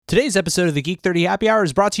Today's episode of the Geek 30 Happy Hour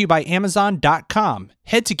is brought to you by Amazon.com.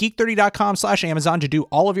 Head to geek30.com/Amazon to do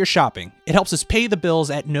all of your shopping. It helps us pay the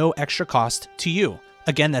bills at no extra cost to you.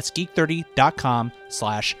 Again, that's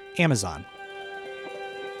geek30.com/Amazon.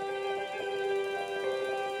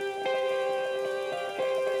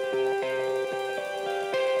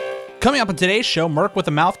 Coming up on today's show, Merc with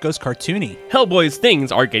a Mouth goes cartoony. Hellboy's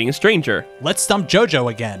things are getting stranger. Let's stump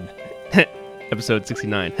JoJo again. Episode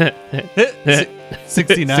 69. 69.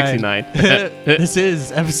 69. This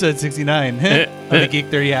is episode 69 of the Geek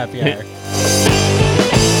 30 Happy Hour.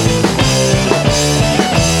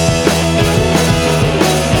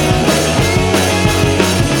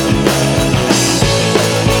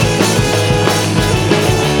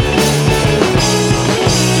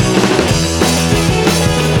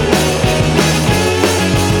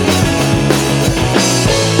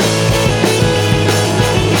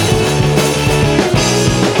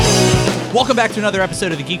 Welcome back to another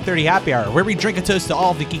episode of the Geek 30 Happy Hour, where we drink a toast to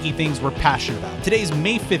all of the geeky things we're passionate about. Today's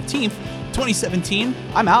May 15th, 2017.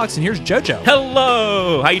 I'm Alex, and here's JoJo.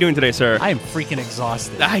 Hello! How you doing today, sir? I am freaking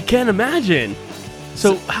exhausted. I can't imagine.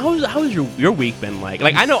 So how's your week been like?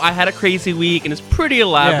 Like, I know I had a crazy week, and it's pretty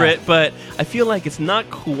elaborate, but I feel like it's not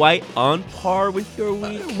quite on par with your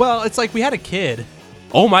week. Well, it's like we had a kid.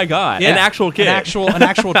 Oh my God! Yeah, an actual kid, an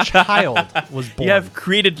actual child was born. You have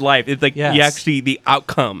created life. It's like Yes. you actually the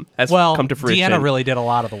outcome has come to fruition. Deanna really did a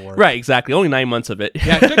lot of the work. Right, exactly. Only 9 months of it.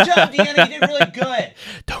 Yeah, good job, Deanna. You did really good.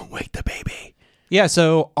 Don't wake the baby. Yeah,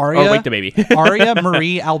 so Aria. Or wake the baby. Aria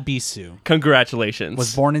Marie Albisu Congratulations.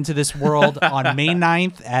 was born into this world on May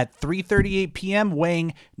 9th at 3:38 p.m.,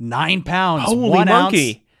 weighing 9 pounds, Holy 1 monkey.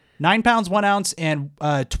 ounce. 9 pounds, 1 ounce, and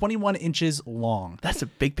 21 inches long. That's a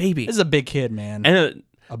big baby. This is a big kid, man. And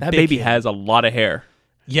that big baby kid. has a lot of hair.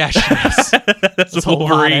 Yeah, she does. That's a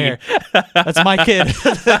lot of hair. That's my kid.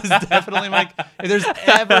 That's definitely my. If there's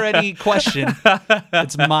ever any question,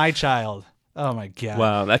 it's my child. Oh my God.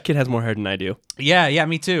 Wow, that kid has more hair than I do. Yeah,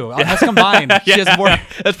 me too. Us combined, she has more.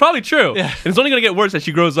 That's probably true. Yeah. And it's only going to get worse as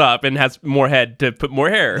she grows up and has more head to put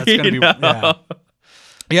more hair. That's gonna you be. know?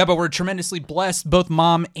 Yeah, but we're tremendously blessed. Both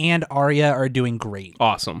Mom and Aria are doing great.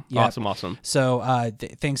 Awesome. Yep. Awesome. So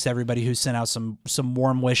thanks to everybody who sent out some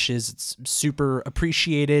warm wishes. It's super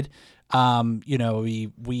appreciated.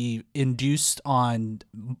 We induced on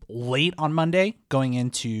late on Monday, going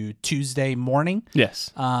into Tuesday morning.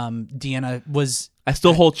 Yes. Deanna was. I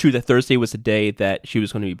still hold true that Thursday was the day that she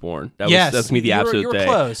was going to be born. That's going to be the absolute you were day.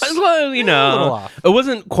 Close. Well, a little off. It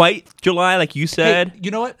wasn't quite July like you said. Hey,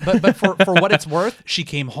 you know what? But for what it's worth, she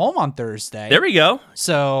came home on Thursday. There we go.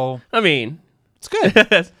 So I mean, it's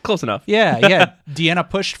good. Close enough. Yeah. Deanna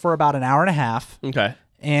pushed for about an hour and a half. Okay.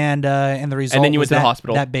 And the result. And then you went was to the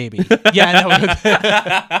hospital. That baby. Yeah.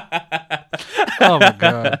 Oh my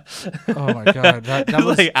God. That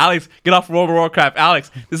was like, Alex, get off World of Warcraft.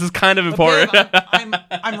 Alex, this is kind of important. Babe,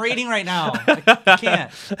 I'm reading right now. I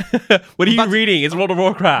can't. What are you reading? It's World of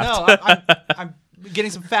Warcraft. No, I'm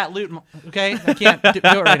getting some fat loot. Okay, I can't do it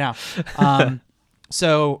right now.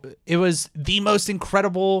 So it was the most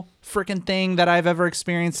incredible freaking thing that I've ever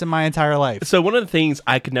experienced in my entire life. So one of the things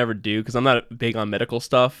I could never do, because I'm not big on medical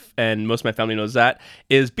stuff, and most of my family knows that,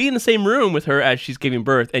 is be in the same room with her as she's giving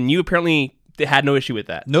birth. And you apparently had no issue with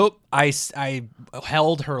that. Nope. I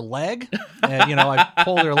held her leg. I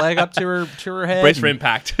pulled her leg up to her head. Brace for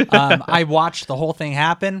impact. I watched the whole thing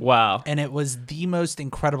happen. Wow. And it was the most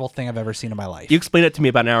incredible thing I've ever seen in my life. You explained it to me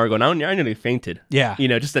about an hour ago, and I nearly fainted. Yeah.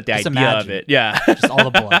 Just at the idea imagine. of it. Yeah. Just all the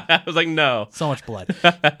blood. I was like, no. So much blood.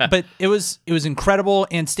 But it was incredible.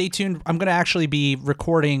 And stay tuned. I'm going to actually be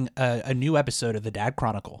recording a new episode of the Dad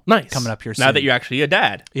Chronicle. Nice. Coming up here soon. Now that you're actually a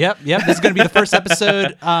dad. Yep. This is going to be the first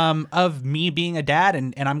episode of me being a dad,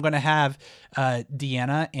 and I'm going to have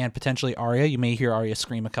Deanna and potentially Aria. You may hear Aria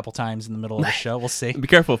scream a couple times in the middle of the show. We'll see. Be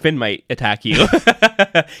careful, Finn might attack you.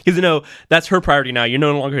 Because that's her priority now. You're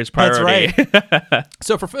no longer his priority. That's right.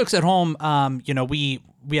 So for folks at home, we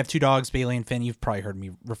have two dogs, Bailey and Finn. You've probably heard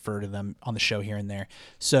me refer to them on the show here and there.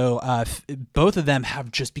 So both of them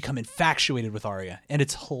have just become infatuated with Aria, and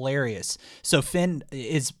it's hilarious. So Finn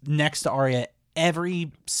is next to Aria every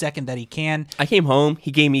second that he can. I came home. He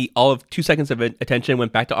gave me all of 2 seconds of attention,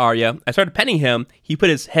 went back to Arya. I started petting him. He put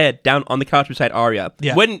his head down on the couch beside Arya.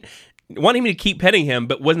 Yeah. Wanting me to keep petting him,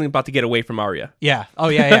 but wasn't about to get away from Arya. Yeah. Oh,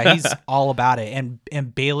 yeah. He's all about it.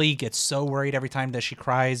 And Bailey gets so worried every time that she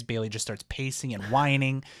cries. Bailey just starts pacing and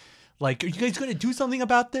whining. Like, are you guys going to do something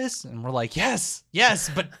about this? And we're like, yes,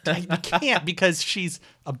 but we can't because she's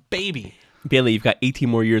a baby. Bailey, you've got 18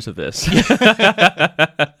 more years of this.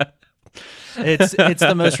 It's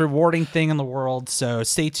the most rewarding thing in the world. So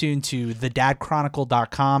stay tuned to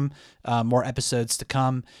thedadchronicle.com. More episodes to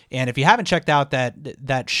come. And if you haven't checked out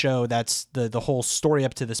that show, that's the whole story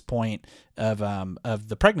up to this point of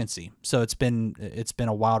the pregnancy. So it's been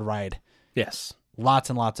a wild ride. Yes. Lots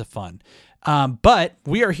and lots of fun. But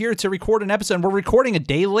we are here to record an episode, and we're recording a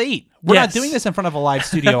day late. We're not doing this in front of a live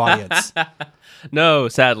studio audience. No,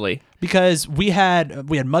 sadly. Because we had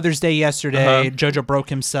Mother's Day yesterday. Jojo broke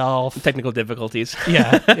himself. Technical difficulties.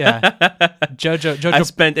 Yeah. Jojo. I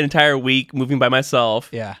spent an entire week moving by myself.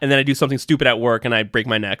 Yeah. And then I do something stupid at work and I break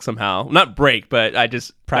my neck somehow. Not break, but I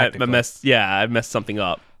messed something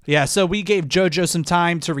up. Yeah, so we gave JoJo some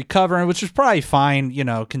time to recover, which was probably fine,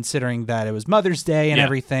 considering that it was Mother's Day and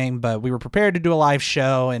everything. But we were prepared to do a live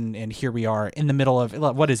show, and here we are in the middle of,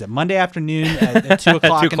 what is it, Monday afternoon at 2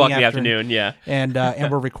 o'clock, 2 o'clock in the afternoon, yeah. And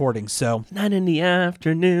we're recording, so. Not in the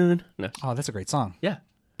afternoon. No. Oh, that's a great song. Yeah.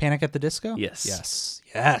 Panic at the Disco? Yes.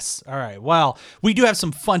 Yes. All right. Well, we do have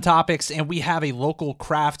some fun topics, and we have a local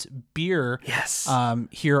craft beer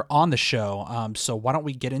here on the show. So why don't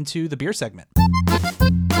we get into the beer segment?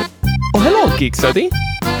 Oh, hello, Geek Study.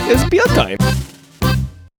 It's beer time.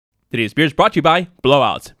 Today's beer is brought to you by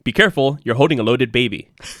Blowouts. Be careful, you're holding a loaded baby.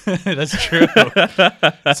 That's true.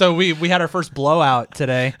 So we had our first blowout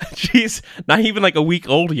today. Jeez, not even like a week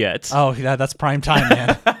old yet. Oh, yeah, that's prime time,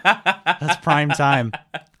 man. That's prime time.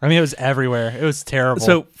 I mean, it was everywhere. It was terrible.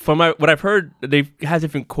 So from what I've heard, they've had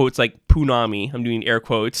different quotes like punami, I'm doing air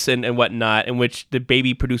quotes, and whatnot, in which the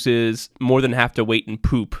baby produces more than half the weight in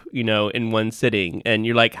poop, in one sitting. And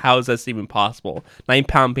you're like, how is that even possible?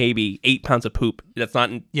 9-pound baby, 8 pounds of poop. That's not,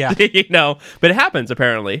 yeah. But it happens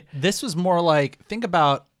apparently. This was more like, think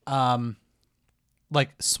about, like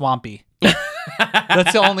swampy.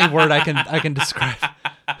 That's the only word I can describe.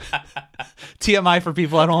 TMI for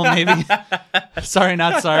people at home, maybe. Sorry,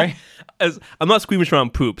 not sorry. I'm not squeamish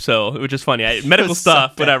around poop, so it was just funny. Medical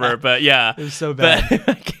stuff, so whatever. But yeah, it was so bad.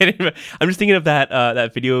 I can't even, I'm just thinking of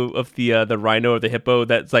that video of the rhino or the hippo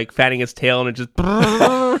that's like fanning its tail and it just.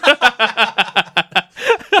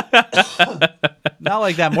 Not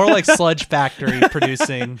like that. More like Sludge Factory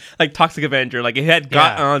producing. Like Toxic Avenger. Like it had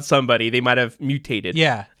gotten on somebody. They might have mutated.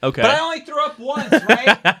 Yeah. Okay. But I only threw up once,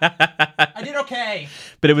 right? I did okay.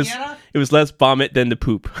 But it was less vomit than the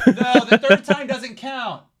poop. No, the third time doesn't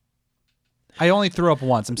count. I only threw up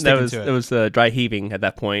once. I'm sticking to it. It was dry heaving at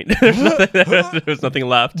that point. There was nothing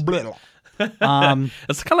left. It's kind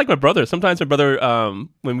of like my brother. Sometimes my brother,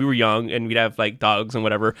 when we were young and we'd have like dogs and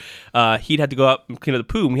whatever, he'd have to go up and clean up the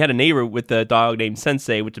poo. And we had a neighbor with a dog named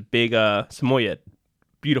Sensei, which is a big Samoyed,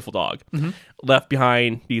 beautiful dog, left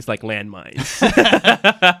behind these like landmines.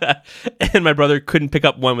 And my brother couldn't pick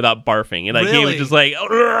up one without barfing. And like he was just like,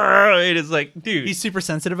 it is like, dude, he's super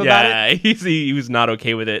sensitive about it. Yeah, he was not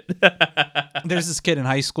okay with it. There's this kid in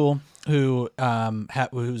high school who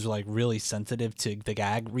who's like really sensitive to the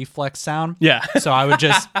gag reflex sound. Yeah. So I would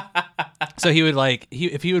just he would like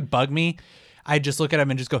if he would bug me, I'd just look at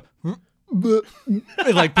him and just go and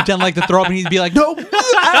like pretend like to throw up, and he'd be like, "No,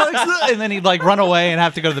 Alex," and then he'd like run away and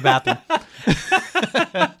have to go to the bathroom.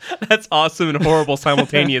 That's awesome and horrible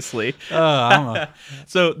simultaneously. I don't know.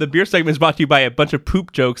 So the beer segment is brought to you by a bunch of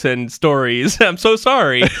poop jokes and stories. I'm so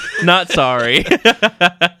sorry. Not sorry.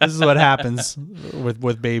 This is what happens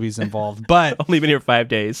with babies involved. But only been here 5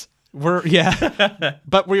 days.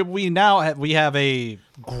 But we now have a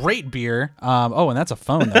great beer. And that's a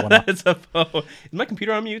phone that went off. It's a phone. Is my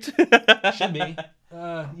computer on mute? Should be.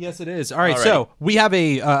 Yes, it is. All right, so we have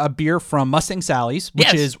a beer from Mustang Sally's,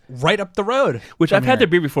 which is right up the road. Which I've had their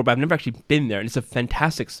beer before, but I've never actually been there, and it's a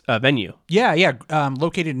fantastic venue. Yeah.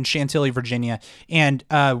 Located in Chantilly, Virginia, and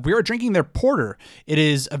we are drinking their porter. It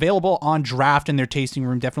is available on draft in their tasting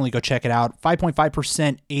room. Definitely go check it out.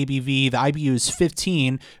 5.5% ABV. The IBU is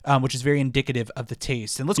 15, which is very indicative of the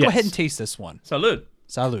taste. And let's go ahead and taste this one. Salud.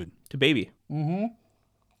 Salud. To baby. Mm-hmm.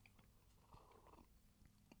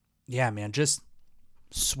 Yeah, man, just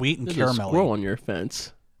sweet and There's caramelly. a squirrel on your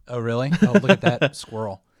fence. Oh, really? Oh, look at that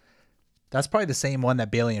squirrel. That's probably the same one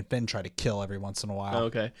that Bailey and Finn try to kill every once in a while. Oh,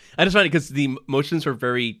 okay. I just find it because the motions are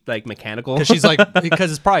very like mechanical.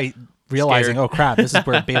 Because it's probably realizing, oh crap, this is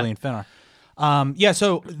where Bailey and Finn are.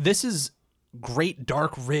 So this is great,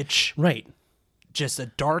 dark, rich. Right. Just a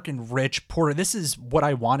dark and rich porter. This is what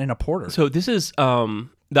I want in a porter. So this is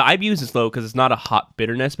the IBU is low because it's not a hot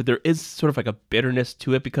bitterness, but there is sort of like a bitterness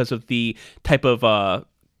to it because of the type of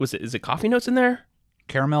is it coffee notes in there?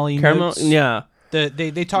 Caramel notes? Yeah.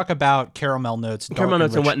 They talk about caramel notes, caramel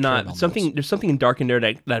notes and rich whatnot. caramel There's something dark in there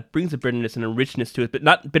that brings a bitterness and a richness to it, but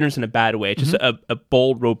not bitterness in a bad way. It's just a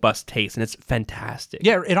bold, robust taste, and it's fantastic.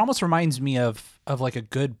 Yeah, it almost reminds me of like a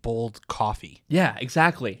good bold coffee. Yeah,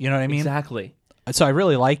 exactly. You know what I mean? Exactly. So I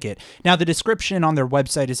really like it. Now, the description on their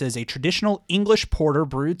website, it says a traditional English porter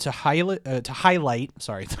brewed to highlight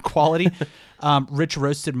the quality, rich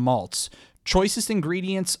roasted malts. Choicest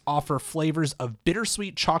ingredients offer flavors of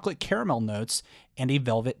bittersweet chocolate caramel notes and a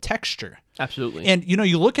velvet texture. Absolutely. And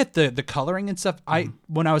you look at the coloring and stuff.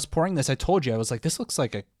 When I was pouring this, I told you I was like, this looks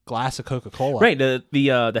like a glass of Coca-Cola. Right.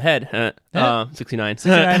 The head 69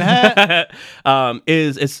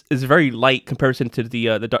 is very light comparison to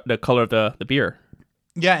the color of the beer.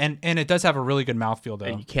 Yeah, and it does have a really good mouthfeel though.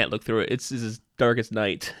 And you can't look through it. It's as dark as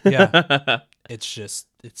night. Yeah.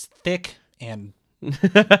 It's thick and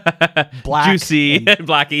black, juicy, and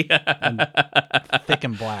blacky, and thick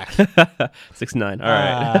and black. 69. All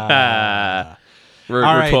right.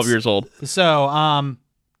 We're 12 years old. So,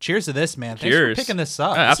 cheers to this, man. Thanks Cheers. for picking this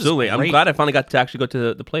up. Absolutely. I'm glad I finally got to actually go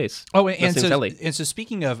to the place. Oh, and so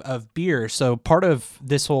speaking of beer, so part of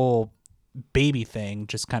this whole baby thing,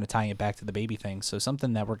 just kind of tying it back to the baby thing. So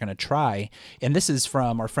something that we're going to try, and this is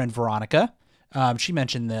from our friend Veronica. She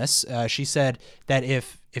mentioned this. She said that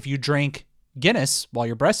if you drink Guinness while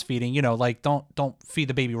you're breastfeeding, like don't feed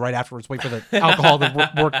the baby right afterwards. Wait for the alcohol to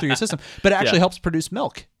work through your system, but it actually helps produce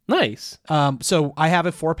milk. Nice. So I have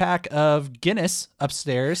a 4-pack of Guinness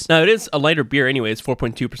upstairs. Now it is a lighter beer anyway. It's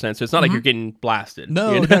 4.2%, so it's not like you're getting blasted.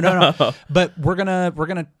 No. But we're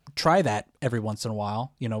gonna try that every once in a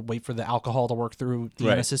while. Wait for the alcohol to work through the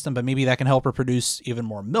Anna system, but maybe that can help her produce even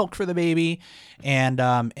more milk for the baby, and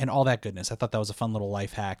all that goodness. I thought that was a fun little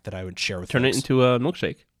life hack that I would share with Turn folks. it into a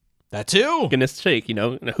milkshake. That too. Guinness shake.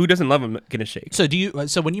 Who doesn't love a Guinness shake? So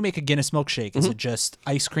so when you make a Guinness milkshake, is it just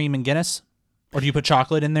ice cream and Guinness? Or do you put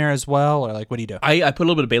chocolate in there as well? Or what do you do? I put a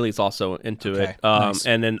little bit of Bailey's also into it. Nice.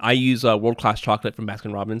 And then I use world-class chocolate from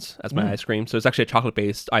Baskin Robbins as my ice cream. So it's actually a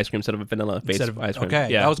chocolate-based ice cream instead of a vanilla-based ice cream. Okay,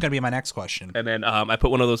 yeah. that was going to be my next question. And then I put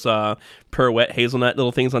one of those Pirouette hazelnut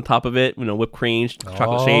little things on top of it. Whipped cream,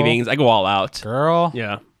 chocolate shavings. I go all out. Girl.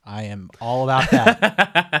 Yeah. I am all about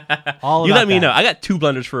that. You let me know. I got 2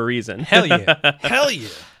 blenders for a reason. Hell yeah. Hell yeah.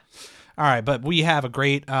 All right, but we have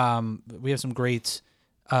some great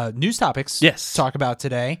news topics to talk about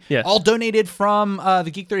today. Yes. All donated from the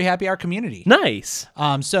Geek 30 Happy Hour community. Nice.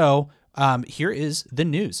 So here is the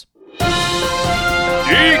news.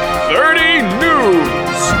 Geek 30 News.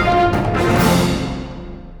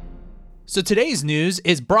 So today's news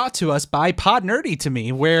is brought to us by Pod Nerdy to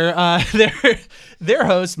Me, where their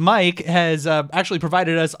host Mike has actually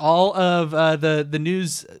provided us all of the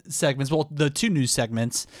news segments. Well, the 2 news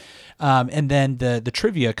segments, and then the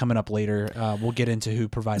trivia coming up later. We'll get into who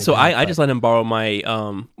provided. So I just let him borrow my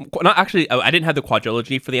not actually. I didn't have the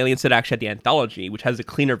quadrilogy for the Alien set. I actually had the anthology, which has a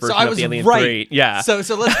cleaner version of the Alien 3. Yeah. So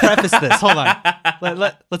let's preface this. Hold on.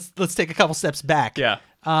 Let's take a couple steps back. Yeah.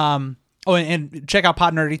 Oh, and check out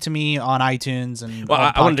Pod Nerdy to Me on iTunes and. Well,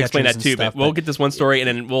 I wanted to explain that too, but we'll get this one story and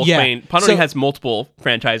then we'll explain. Pod Nerdy has multiple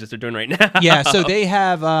franchises they're doing right now. Yeah, so they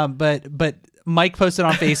have, but Mike posted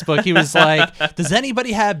on Facebook. He was like, "Does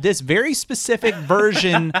anybody have this very specific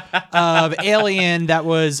version of Alien that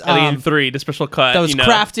was Alien 3, the special cut that was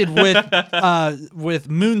crafted with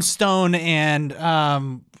Moonstone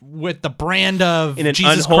and with the brand of in an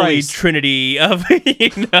Jesus unholy Christ. Trinity of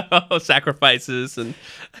sacrifices and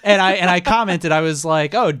I commented, I was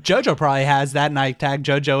like, oh, JoJo probably has that, and I tagged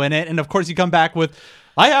JoJo in it, and of course you come back with,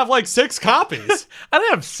 I have like 6 copies. I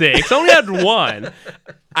didn't have 6. I only had 1.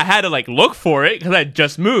 I had to look for it because I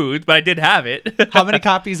just moved, but I did have it. How many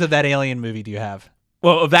copies of that Alien movie do you have?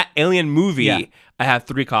 Well, of that Alien movie, I have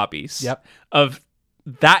 3 copies. Yep. Of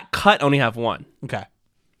that cut, I only have 1. Okay.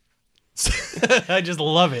 I just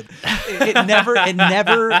love it. It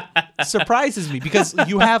never surprises me because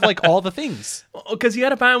you have all the things. Because you got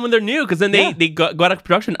to buy them when they're new. Because then they go out of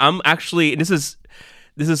production. I'm actually, and this is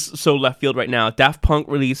so left field right now. Daft Punk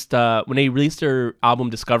released when they released their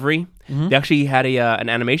album Discovery. Mm-hmm. They actually had an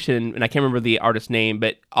animation, and I can't remember the artist's name,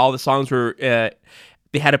 but all the songs were.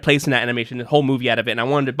 They had a place in that animation, the whole movie out of it, and I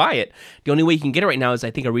wanted to buy it. The only way you can get it right now is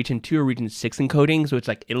I think a Region 2 or Region 6 encoding, so it's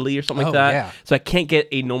like Italy or something like that. Yeah. So I can't get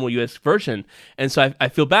a normal US version. And so I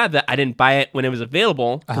feel bad that I didn't buy it when it was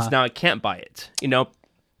available, because now I can't buy it.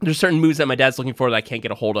 There's certain movies that my dad's looking for that I can't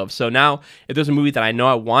get a hold of. So now, if there's a movie that I know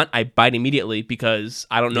I want, I buy it immediately, because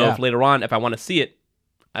I don't know if later on, if I want to see it,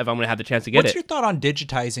 if I'm going to have the chance to get What's it. your thought on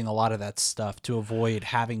digitizing a lot of that stuff to avoid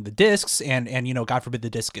having the discs and God forbid the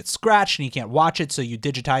disc gets scratched and you can't watch it, so you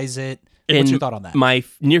digitize it? What's your thought on that? My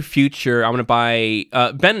near future, I'm going to buy.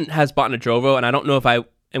 Ben has bought an Adrovo, and I don't know if I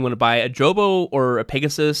am going to buy a Adrovo or a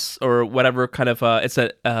Pegasus or whatever kind of. It's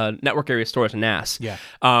a network area store. It's a NAS. Yeah.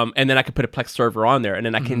 And then I could put a Plex server on there, and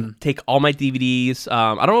then I can take all my DVDs.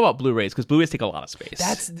 I don't know about Blu-rays because Blu-rays take a lot of space.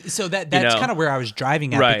 That's know? kind of where I was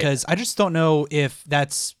driving at, Right. because I just don't know if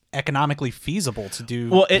that's economically feasible to do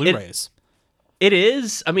Blu-rays. It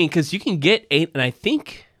is. I mean, because you can get 8, and I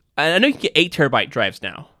know you can get 8 terabyte drives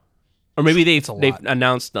now. Or maybe they've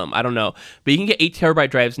announced them. I don't know. But you can get 8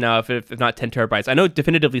 terabyte drives now, if not 10 terabytes. I know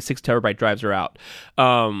definitively 6 terabyte drives are out.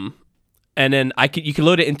 And then you can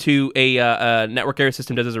load it into a network area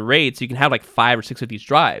system that does a RAID, so you can have like 5 or 6 of these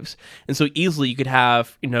drives. And so easily you could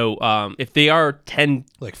have, if they are 10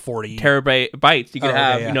 like 40 terabytes, you could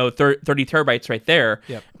have 30 terabytes right there.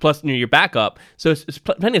 Yep. Plus your backup. So it's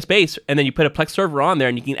plenty of space. And then you put a Plex server on there,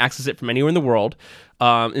 and you can access it from anywhere in the world.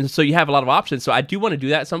 And so you have a lot of options. So I do want to do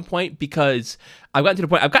that at some point, because I've gotten to the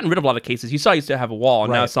point, I've gotten rid of a lot of cases. You saw I used to have a wall,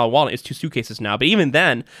 and now it's not a wall. It's 2 suitcases now. But even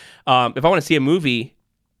then, if I want to see a movie,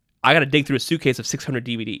 I got to dig through a suitcase of 600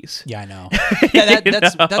 DVDs. Yeah, I know. Yeah,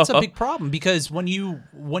 that's a big problem, because when you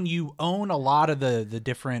own a lot of the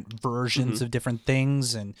different versions of different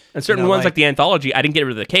things, and certain ones like the anthology, I didn't get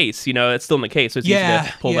rid of the case. It's still in the case, so it's easy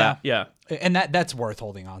to pull that. Yeah. And that's worth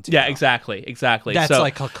holding on to. Yeah, exactly. That's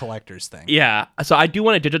like a collector's thing. Yeah. So I do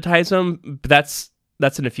want to digitize them, but that's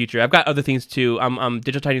in the future. I've got other things too. I'm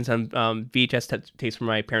digitizing some VHS tapes for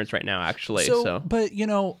my parents right now, actually. So. But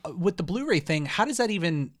with the Blu-ray thing, how does that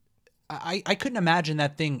even? I couldn't imagine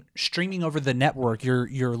that thing streaming over the network,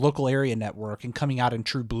 your local area network, and coming out in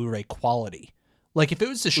true Blu-ray quality. Like if it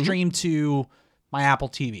was to stream to my Apple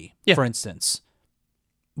TV, for instance,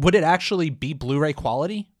 would it actually be Blu-ray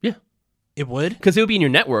quality? Yeah. It would? Because it would be in your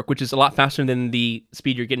network, which is a lot faster than the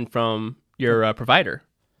speed you're getting from your provider.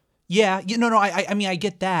 Yeah. No. I mean, I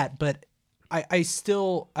get that, but I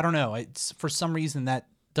still, I don't know. It's for some reason that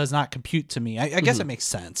does not compute to me. I guess it makes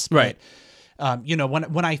sense. Right. But,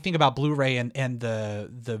 when I think about Blu-ray and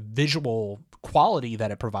the visual quality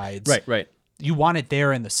that it provides, right, you want it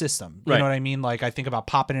there in the system. You know what I mean? Like I think about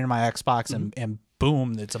popping it into my Xbox and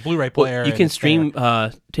boom, it's a Blu-ray player. Well, you can stream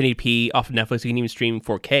 1080p off of Netflix. You can even stream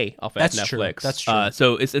 4K off of Netflix. True. That's true.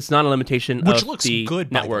 So it's not a limitation Which of looks the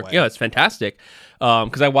good, network. by the way. Yeah, it's fantastic.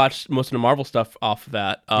 Because I watched most of the Marvel stuff off of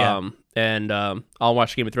that. And I'll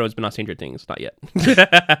watch Game of Thrones, but not Stranger Things. Not yet.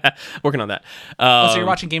 Working on that. So you're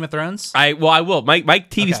watching Game of Thrones? I will. My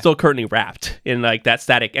TV's still currently wrapped in like that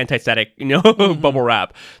anti-static, bubble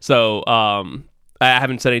wrap. So I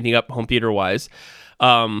haven't set anything up home theater wise.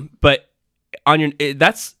 But on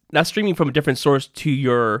that's streaming from a different source to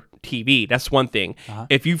your TV. That's one thing.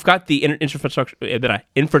 If you've got the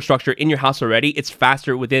infrastructure in your house already, it's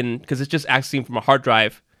faster because it's just accessing from a hard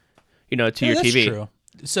drive, to your TV. True.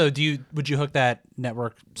 So would you hook that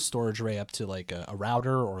network storage array up to like a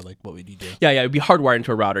router, or like what would you do? Yeah, it'd be hardwired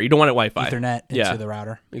into a router. You don't want it Wi-Fi. Ethernet into the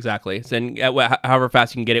router. Exactly. So then, however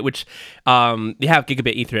fast you can get it, which they have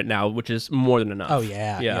gigabit Ethernet now, which is more than enough. Oh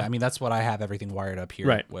yeah. I mean, that's what I have everything wired up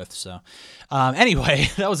here with. So anyway,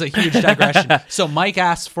 that was a huge digression. So Mike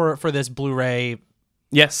asked for this Blu-ray.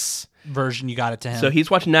 Yes. Version. You got it to him. So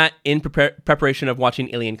he's watching that in preparation of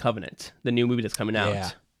watching Alien Covenant, the new movie that's coming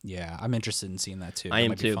out. Yeah, I'm interested in seeing that too. I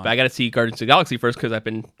am too, but I got to see Guardians of the Galaxy first because I've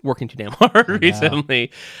been working too damn hard recently.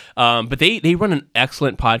 But they run an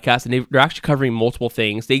excellent podcast, and they're actually covering multiple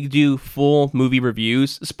things. They do full movie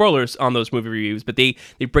reviews, spoilers on those movie reviews, but they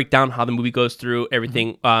break down how the movie goes through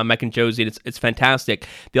everything. Mike and Josie, it's fantastic.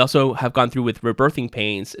 They also have gone through with Rebirthing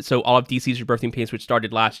Pains. So all of DC's Rebirthing Pains, which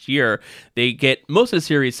started last year, they get most of the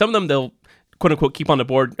series. Some of them they'll quote unquote keep on the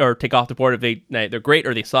board or take off the board if they're great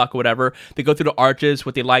or they suck or whatever. They go through the arches,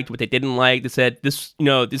 what they liked, what they didn't like. They said this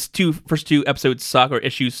first two episodes suck or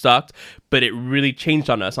issues sucked, but it really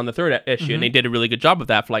changed on us on the third issue, and they did a really good job of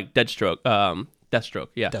that for like Deathstroke,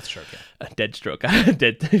 yeah.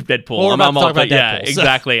 Deadpool. Well, I'm all about Deadpool. Yeah,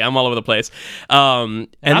 exactly. I'm all over the place. And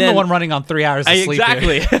I'm the one running on 3 hours of sleep.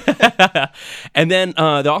 Exactly. And then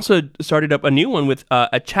they also started up a new one with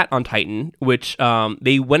a chat on Titan, which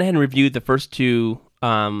they went ahead and reviewed the first 2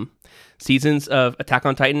 seasons of Attack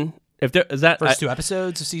on Titan. If there is that first 2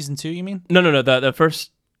 episodes of season 2, you mean? No. The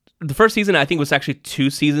first season I think was actually 2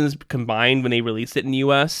 seasons combined when they released it in the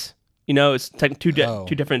US. It's two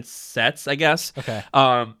different sets, I guess. Okay.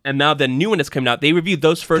 And now the new one that's coming out, they reviewed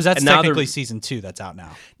those first. Because that's and now technically season 2 that's out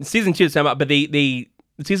now. Season 2 is out, but they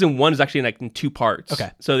season 1 is actually like in 2 parts.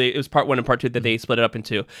 Okay. So it was part 1 and part 2 that they split it up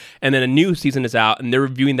into, and then a new season is out, and they're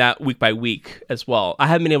reviewing that week by week as well. I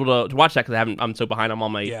haven't been able to watch that because I'm so behind on all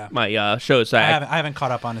my shows. So I haven't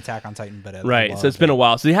caught up on Attack on Titan, but right. So it's been a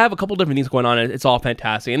while. So they have a couple different things going on. And it's all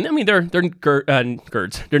fantastic, and I mean they're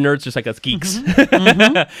nerds. They're nerds just like us geeks.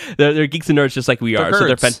 they're geeks and nerds just like we are.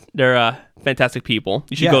 So they're fantastic people.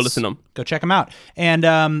 You should go listen to them. Go check them out.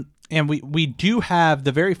 And we do have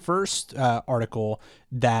the very first article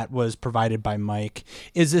that was provided by Mike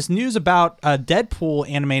is this news about a Deadpool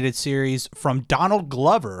animated series from Donald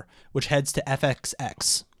Glover, which heads to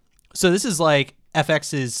FXX. So this is like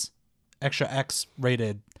FX's extra X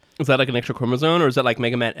rated. Is that like an extra chromosome, or is that like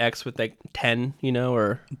Mega Man X with like 10,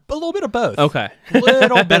 or? A little bit of both. Okay. A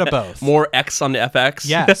little bit of both. More X on the FX?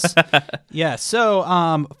 Yes. Yeah. So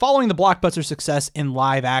following the blockbuster success in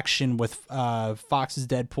live action with Fox's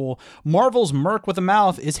Deadpool, Marvel's Merc with a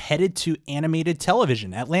Mouth is headed to animated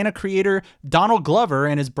television. Atlanta creator Donald Glover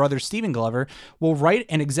and his brother Stephen Glover will write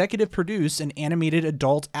and executive produce an animated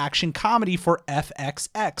adult action comedy for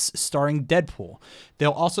FXX starring Deadpool.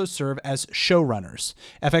 They'll also serve as showrunners.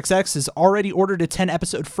 FXX has already ordered a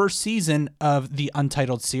 10-episode first season of the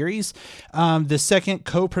Untitled series. The second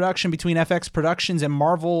co-production between FX Productions and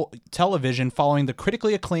Marvel Television following the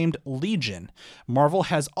critically acclaimed Legion. Marvel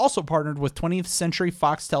has also partnered with 20th Century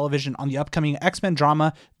Fox Television on the upcoming X-Men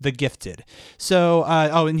drama, The Gifted. So,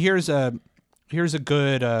 and here's a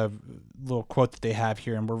good little quote that they have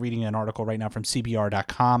here, and we're reading an article right now from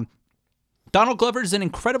CBR.com. Donald Glover is an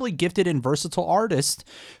incredibly gifted and versatile artist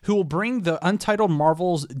who will bring the Untitled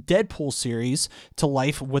Marvel's Deadpool series to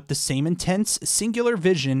life with the same intense, singular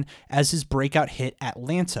vision as his breakout hit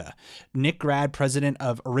Atlanta. Nick Grad, president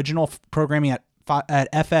of original programming at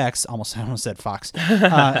FX, almost said Fox,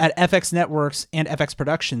 at FX Networks and FX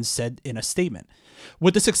Productions, said in a statement.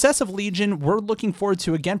 With the success of Legion, we're looking forward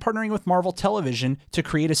to again partnering with Marvel Television to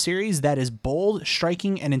create a series that is bold,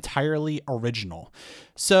 striking, and entirely original.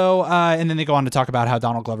 So, and then they go on to talk about how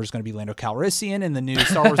Donald Glover is going to be Lando Calrissian in the new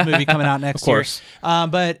Star Wars movie coming out next year. Of course.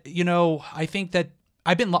 But, I think that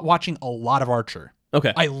I've been watching a lot of Archer.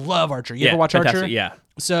 Okay. I love Archer. You ever watch Archer? Yeah.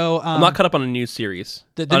 So I'm not caught up on a new series.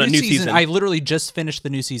 The new season, I literally just finished the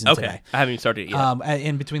new season today. I haven't even started it yet.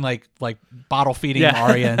 In between like bottle feeding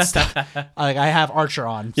Arya and stuff. I have Archer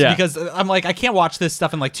on because I'm like, I can't watch this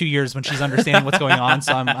stuff in like 2 years when she's understanding what's going on.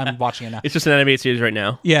 So I'm watching it now. It's just an animated series right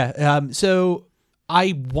now. Yeah. So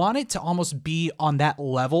I want it to almost be on that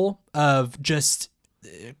level of just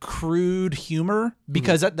crude humor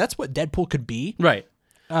because that's what Deadpool could be. Right.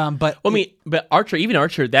 But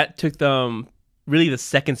Archer, that took them really the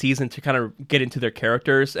second season to kind of get into their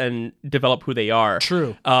characters and develop who they are.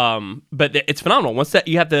 True. But it's phenomenal. Once that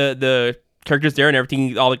you have the characters there and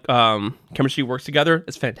everything, all the chemistry works together,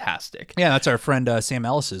 it's fantastic. Yeah, that's our friend Sam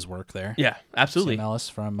Ellis's work there. Yeah, absolutely. Sam Ellis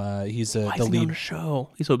from he's the the lead on the show.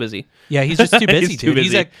 He's so busy. Yeah, he's just too busy, He's too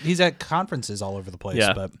busy. He's at conferences all over the place.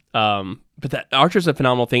 Yeah. But that Archer's a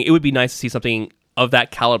phenomenal thing. It would be nice to see something of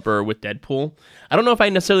that caliber with Deadpool. I don't know if I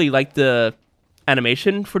necessarily like the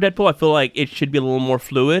animation for Deadpool. I feel like it should be a little more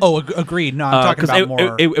fluid. Oh, agreed. No, I'm talking about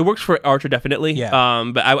more. It works for Archer definitely.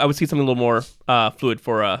 Yeah. But I would see something a little more fluid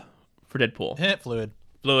for Deadpool.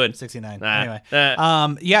 Fluid 69. Anyway.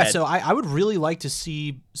 Yeah. So I would really like to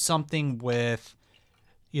see something with,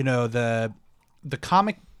 the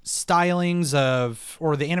comic stylings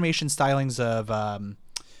or the animation stylings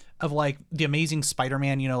of like the Amazing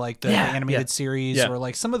Spider-Man, like the animated series or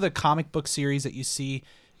like some of the comic book series that you see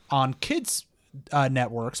on kids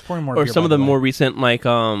networks. Pouring more or beer, some of the way. more recent like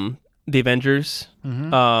the Avengers.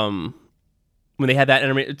 When they had that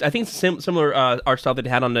animated, I think similar art style that they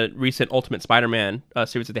had on the recent Ultimate Spider-Man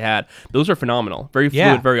series that they had. Those are phenomenal. Very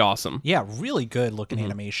fluid, very awesome. Yeah, really good looking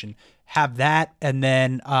animation. Have that and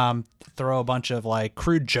then throw a bunch of like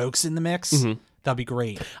crude jokes in the mix. That'd be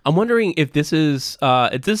great. I'm wondering if this is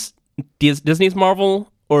Disney's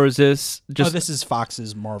Marvel or is this just... Oh, this is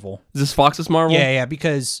Fox's Marvel. Is this Fox's Marvel? Yeah,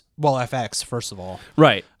 because, FX, first of all.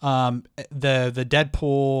 Right. The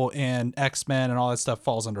Deadpool and X-Men and all that stuff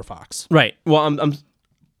falls under Fox. Right. Well,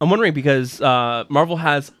 I'm wondering because Marvel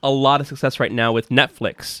has a lot of success right now with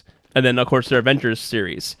Netflix. And then, of course, their Avengers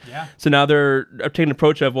series. Yeah. So now they're taking an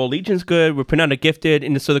approach of, Legion's good, we're putting out a Gifted,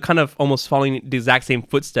 and so they're kind of almost following the exact same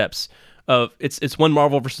footsteps of it's one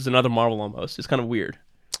Marvel versus another Marvel almost. It's kind of weird.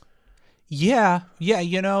 Yeah,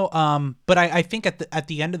 but I think at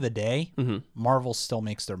the end of the day, Marvel still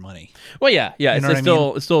makes their money. Well, yeah,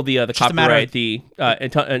 it's still the copyright, the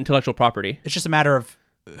intellectual property. It's just a matter of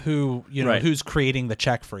who who's creating the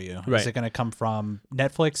check for you. Right. Is it going to come from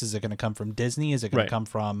Netflix? Is it going to come from Disney? Is it going to come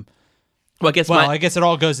from Well, I guess I guess it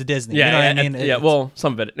all goes to Disney. Yeah, you know what I mean? yeah. Well,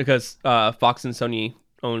 some of it because Fox and Sony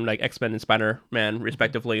own like X-Men and Spider-Man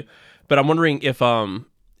respectively. But I'm wondering if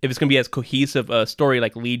it's gonna be as cohesive a story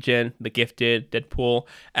like Legion, The Gifted, Deadpool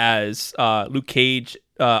as Luke Cage,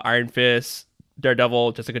 Iron Fist,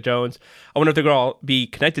 Daredevil, Jessica Jones. I wonder if they're gonna all be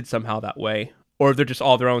connected somehow that way, or if they're just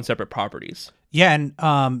all their own separate properties. Yeah,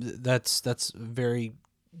 and that's a very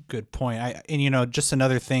good point. Just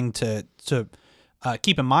another thing to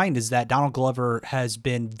keep in mind is that Donald Glover has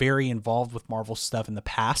been very involved with Marvel stuff in the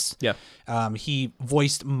past. Yeah. He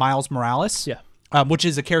voiced Miles Morales. Yeah. Which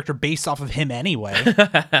is a character based off of him anyway,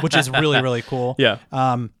 which is really, really cool. Yeah.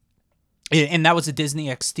 And that was a Disney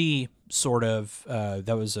XD sort of,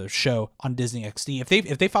 that was a show on Disney XD.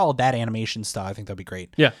 If they followed that animation style, I think that'd be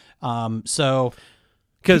great. Yeah. So.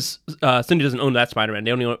 Because Sony doesn't own that Spider-Man.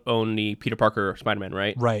 They only own the Peter Parker Spider-Man,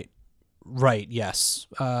 right? Right. Yes.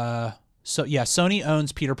 So yeah, Sony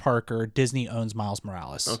owns Peter Parker. Disney owns Miles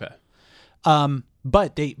Morales. Okay.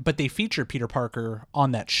 But they feature Peter Parker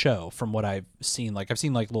on that show from what I've seen. Like I've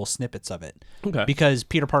seen like little snippets of it. Okay. Because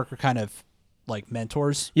Peter Parker kind of like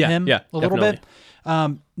mentors a him little definitely.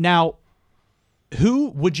 bit. Now, who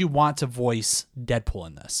would you want to voice Deadpool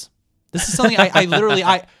in this? This is something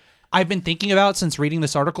I've been thinking about since reading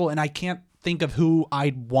this article, and I can't think of who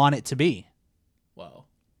I'd want it to be. Wow.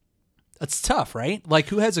 That's tough, right? Like,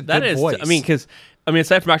 who has a good voice? Because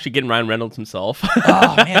aside from actually getting Ryan Reynolds himself.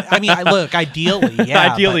 Oh, man. Look, ideally,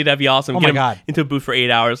 yeah. Ideally, that'd be awesome. Oh, Get my him God. into a booth for 8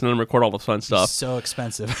 hours and then record all the fun stuff. So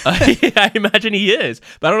expensive. I imagine he is.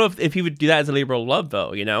 But I don't know if he would do that as a labor of love,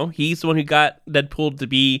 though, you know? He's the one who got Deadpool to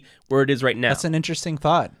be where it is right now. That's an interesting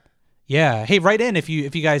thought. Yeah. Hey, write in if you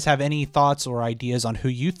guys have any thoughts or ideas on who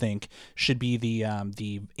you think should be the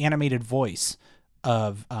animated voice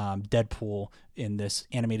of Deadpool in this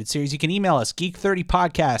animated series. You can email us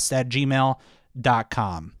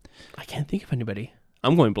geek30podcast@gmail.com. I can't think of anybody.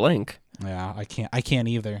 I'm going blank. Yeah, I can't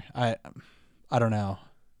either. I don't know.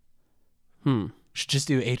 Should just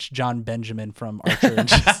do H. John Benjamin from Archer.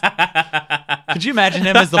 And could you imagine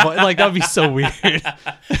him as the voice? Like, that would be so weird.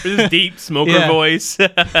 His deep smoker voice. Oh,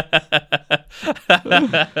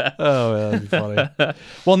 that'd be funny.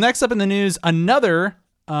 Well, next up in the news, another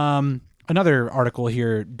article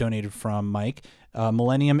here donated from Mike.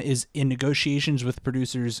 Millennium is in negotiations with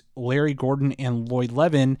producers Larry Gordon and Lloyd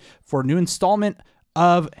Levin for a new installment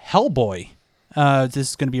of Hellboy. This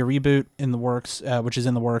is going to be a reboot in the works, which is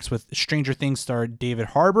in the works with Stranger Things star David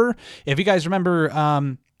Harbour. If you guys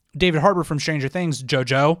remember David Harbour from Stranger Things,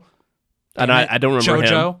 JoJo. And I don't remember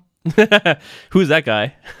JoJo. him. Who's that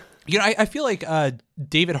guy? You know, I feel like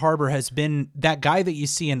David Harbour has been that guy that you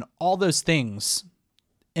see in all those things,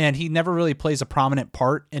 and he never really plays a prominent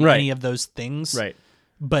part in any of those things. Right.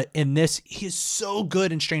 But in this, he is so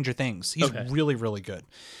good in Stranger Things. He's really, really good.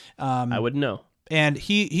 I wouldn't know. And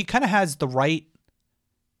he kind of has the right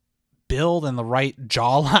build and the right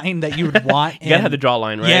jawline that you would want. You gotta have the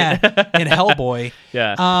jawline, right? Yeah, in Hellboy.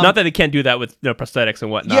 Yeah. Not that they can't do that with prosthetics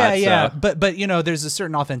and whatnot. Yeah. So. But there's a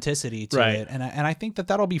certain authenticity to Right. it, and I think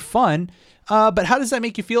that'll be fun. But how does that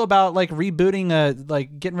make you feel about like rebooting,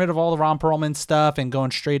 like getting rid of all the Ron Perlman stuff and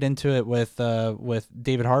going straight into it with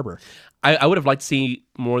David Harbour? I would have liked to see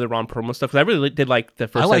more of the Ron Perlman stuff because I really did like the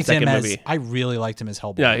first and second movie. I really liked him as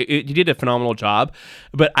Hellboy. Yeah, he did a phenomenal job,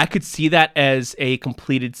 but I could see that as a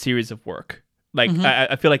completed series of work. Like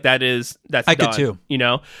I feel like that's I done, could too. You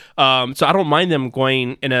know, so I don't mind them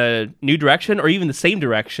going in a new direction or even the same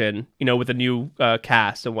direction. You know, with a new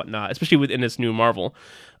cast and whatnot, especially within this new Marvel.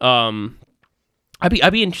 I'd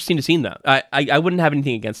be interested to seeing that. I wouldn't have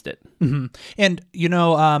anything against it. Mm-hmm. And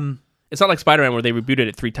it's not like Spider-Man where they rebooted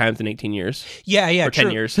it 3 times in 18 years. Yeah, or 10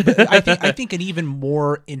 true. years. I think an even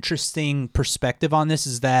more interesting perspective on this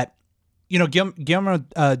is that Guillermo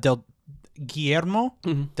del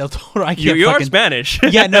Toro. I can't. You are Spanish.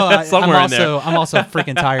 Yeah, no, somewhere in there. I'm also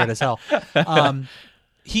freaking tired as hell.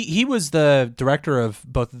 He was the director of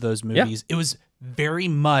both of those movies. Yeah. It was very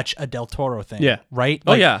much a Del Toro thing. Yeah. Right.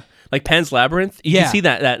 Like, like Pan's Labyrinth. You can see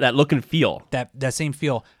that look and feel. That same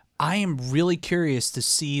feel. I am really curious to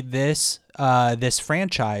see this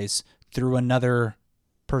franchise through another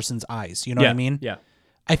person's eyes. You know what I mean? Yeah.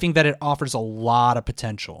 I think that it offers a lot of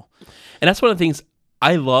potential. And that's one of the things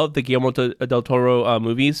I love the Guillermo del Toro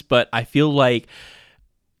movies, but I feel like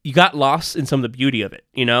you got lost in some of the beauty of it,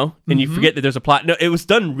 you know? And you forget that there's a plot. No, it was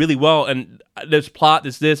done really well, and there's plot,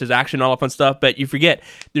 there's action, all that fun stuff, but you forget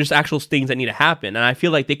there's actual things that need to happen. And I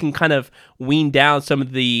feel like they can kind of wean down some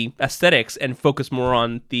of the aesthetics and focus more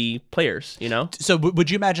on the players, you know? So would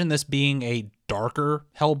you imagine this being a darker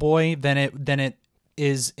Hellboy than it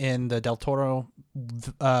is in the Del Toro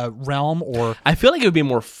realm, or I feel like it would be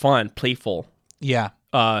more fun, playful. yeah.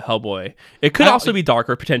 Hellboy. It could also be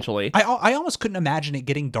darker potentially. I almost couldn't imagine it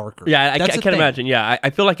getting darker. Yeah, I can't imagine. Yeah, I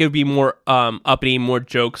feel like it would be more uppity, more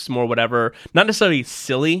jokes, more whatever. Not necessarily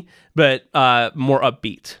silly, but more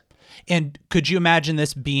upbeat. And could you imagine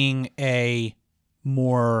this being a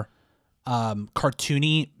more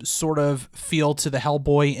cartoony sort of feel to the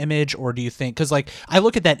Hellboy image, or do you think, because like I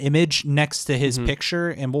look at that image next to his picture,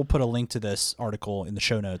 and we'll put a link to this article in the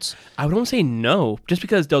show notes. I would almost say no, just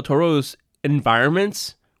because Del Toro's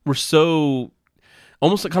environments were so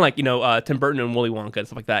almost kind of like Tim Burton and Willy Wonka and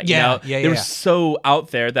stuff like that. They were so out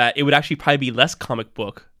there that it would actually probably be less comic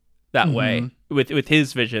book that way with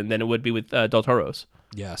his vision than it would be with Del Toro's.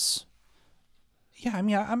 Yes. Yeah, I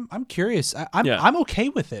mean, I'm curious. I'm okay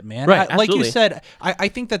with it, man. Right, like you absolutely. said, I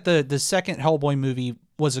think that the second Hellboy movie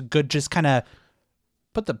was a good, just kind of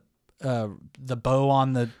put the bow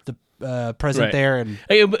on the present Right. there, and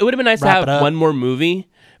It would have been nice to wrap have it up. one more movie,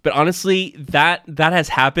 but honestly, that has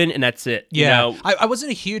happened and that's it. yeah, I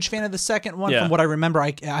wasn't a huge fan of the second one. Yeah. From what I remember,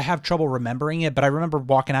 I have trouble remembering it, but I remember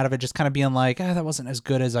walking out of it just kind of being like, that wasn't as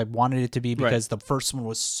good as I wanted it to be, because the first one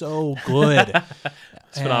was so good.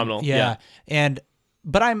 It's phenomenal. Yeah.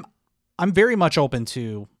 But I'm very much open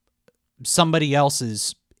to somebody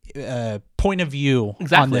else's point of view on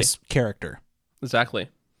Exactly. this character. Exactly.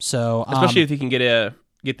 So Especially if you can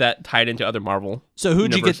get that tied into other Marvel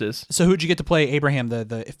who'd universes. you get to play Abraham,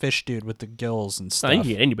 the fish dude with the gills and I stuff? think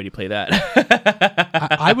you can get anybody play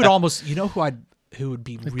that. I would almost, who would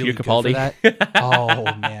be really good for Capaldi. that?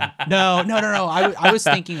 Oh man, no. I was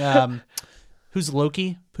thinking, who's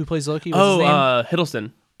Loki? Who plays Loki? What's his name?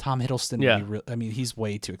 Hiddleston. Tom Hiddleston. Yeah. Would be he's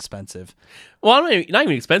way too expensive. Well, not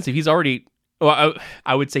even expensive. He's already. Well,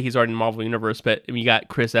 I would say he's already in the Marvel universe, but I mean, you got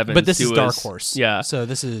Chris Evans. But this is who Dark Horse. Yeah. So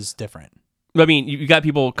this is different. I mean, you got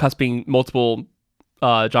people cusping multiple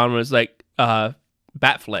genres, like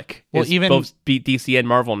Batfleck. Well, is even- both DC and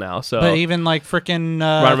Marvel now. So, But even like freaking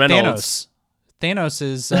Ryan Thanos. Reynolds. Thanos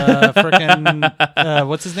is freaking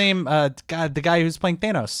what's his name? God, the guy who's playing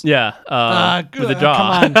Thanos. yeah, with the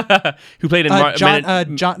jaw. come on. Who played in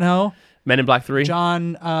Men in Black 3?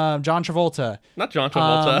 John Travolta. Not John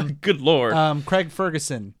Travolta. Good lord. Craig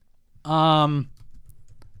Ferguson.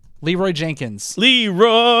 Leroy Jenkins.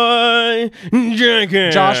 Leroy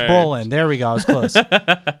Jenkins. Josh Brolin. There we go. I was close.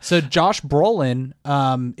 So Josh Brolin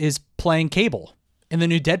is playing Cable in the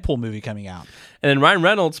new Deadpool movie coming out. And then Ryan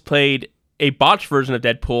Reynolds played a botched version of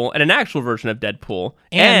Deadpool and an actual version of Deadpool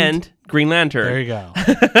and Green Lantern. There you go.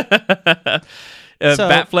 So-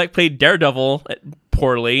 Batfleck played Daredevil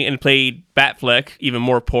poorly and played Batfleck even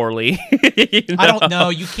more poorly. I don't know.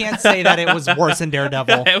 You can't say that it was worse than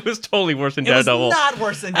Daredevil. It was totally worse than It was Daredevil. not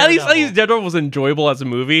worse than At Daredevil. least Daredevil was enjoyable as a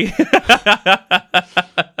movie.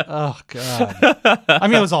 Oh god. I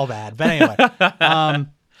mean, it was all bad, but anyway.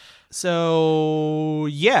 So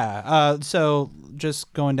yeah. So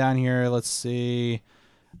just going down here, let's see.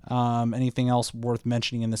 Anything else worth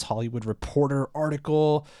mentioning in this Hollywood Reporter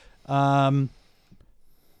article?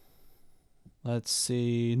 Let's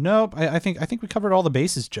see. Nope. I think we covered all the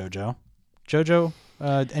bases, Jojo.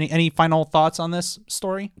 Any final thoughts on this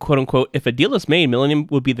story? "Quote unquote, if a deal is made, Millennium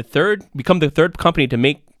will become the third company to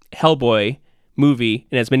make Hellboy movie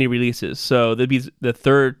in as many releases. So there'd be the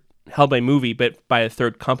third Hellboy movie, but by a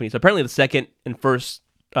third company. So apparently the second and first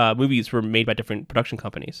movies were made by different production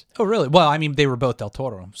companies. Oh, really? Well, I mean, they were both Del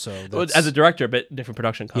Toro, so Well, that's... as a director, but different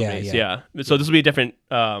production companies. yeah. So this will be a different.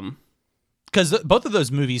 because both of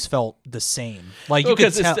those movies felt the same. Like you could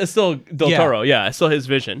Because tell. it's still Del Yeah. Toro. Yeah, it's still his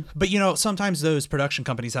vision. But sometimes those production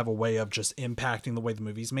companies have a way of just impacting the way the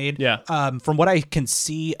movie's made. Yeah. From what I can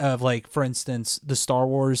see of, like, for instance, the Star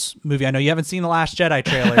Wars movie. I know you haven't seen the Last Jedi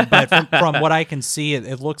trailer, but from what I can see, it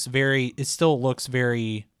still looks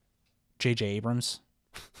very J.J. Abrams.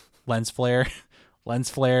 Lens flare, and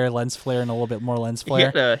a little bit more lens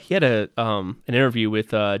flare. He had an interview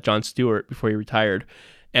with Jon Stewart before he retired,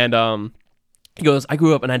 and he goes, "I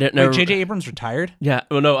grew up and I didn't know." Wait, J.J. Abrams retired? Yeah.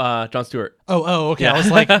 Well, no, Jon Stewart Oh, okay. Yeah. I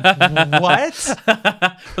was like, what?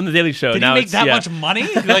 from the Daily Show. Did now he make it's, that yeah. much money?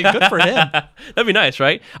 Like, good for him. That'd be nice,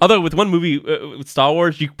 right? Although with one movie with Star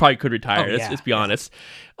Wars, you probably could retire. Oh, yeah. Let's be honest.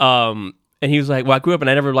 And he was like, "Well, I grew up and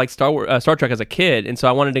I never liked Star Trek as a kid, and so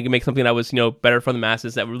I wanted to make something that was better for the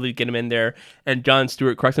masses that would really get him in there." And Jon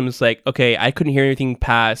Stewart corrects him, and it's like, "Okay, I couldn't hear anything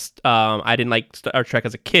past I didn't like Star Trek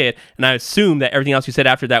as a kid, and I assumed that everything else you said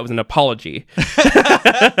after that was an apology."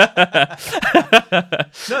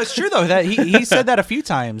 No, it's true though that he said that a few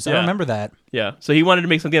times. I Yeah. remember that. Yeah, so he wanted to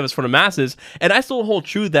make something that was for the masses, and I still hold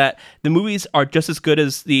true that the movies are just as good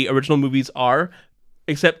as the original movies are,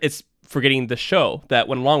 except it's forgetting the show that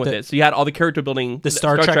went along with it. So you had all the character building, the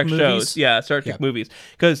Star Trek movies? shows, Star Trek movies,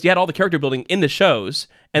 because you had all the character building in the shows,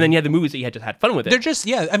 and then you had the movies that you had just had fun with it. They're just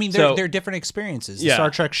they're different experiences. The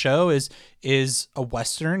Star Trek show is a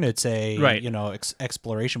Western. It's a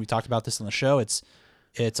exploration. We talked about this on the show. It's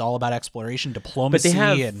all about exploration, diplomacy, but they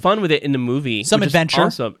have and fun with it in the movie. some adventure.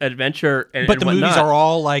 Awesome adventure, and but the whatnot. movies are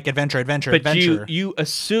all like adventure. But you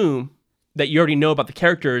assume that you already know about the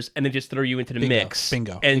characters, and they just throw you into the mix.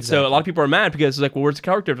 Bingo. And so a lot of people are mad because it's like, well, where's the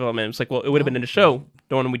character development? It's like, well, it would have been in the show.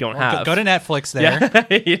 The one we don't have. Go to Netflix there.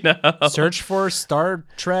 Yeah, Search for Star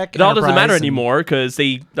Trek. It all doesn't matter Enterprise anymore because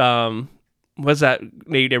they was that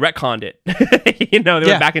they retconned it. They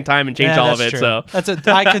went back in time and changed all of it. True. So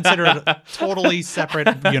I consider it a totally separate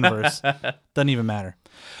universe. Doesn't even matter.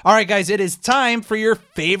 All right, guys, it is time for your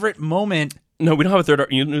favorite moment. No, we don't have a third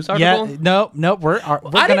news article. Yeah, no, we're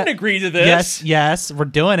I didn't agree to this. Yes, we're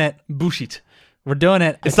doing it. Bullshit. We're doing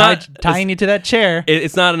it. It's not tying you to that chair.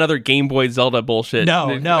 It's not another Game Boy Zelda bullshit.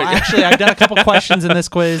 No. Actually, I've done a couple questions in this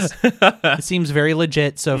quiz. It seems very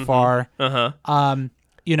legit so far. Last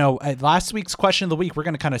week's question of the week, we're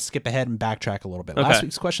going to kind of skip ahead and backtrack a little bit. Okay. Last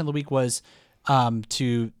week's question of the week was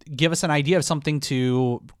to give us an idea of something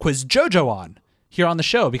to quiz JoJo on here on the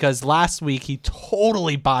show, because last week he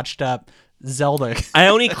totally botched up Zelda. I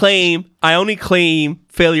only claim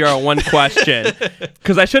failure on one question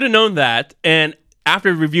because I should have known that. And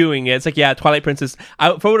after reviewing it, it's like, Twilight Princess.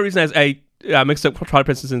 For whatever reason, I mixed up Twilight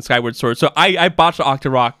Princess and Skyward Sword. So I botched the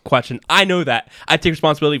Octorok question. I know that. I take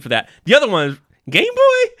responsibility for that. The other one is Game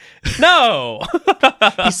Boy? No.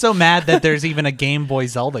 He's so mad that there's even a Game Boy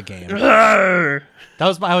Zelda game.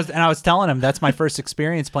 I was telling him that's my first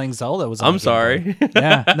experience playing Zelda. I'm sorry.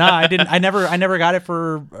 Yeah, no, I didn't. I never got it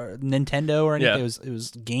for Nintendo or anything. Yeah. It was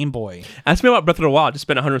Game Boy. Ask me about Breath of the Wild. Just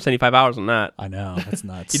spent 175 hours on that. I know, that's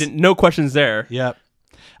nuts. You didn't. No questions there. Yep.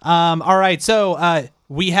 All right, so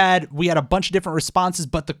we had a bunch of different responses,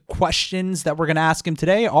 but the questions that we're gonna ask him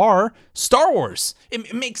today are Star Wars.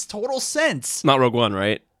 It makes total sense. Not Rogue One,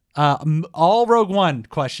 right? All Rogue One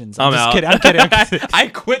questions. I'm just out. kidding. I'm kidding. I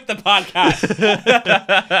quit the podcast.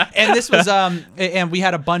 And this was and we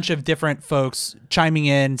had a bunch of different folks chiming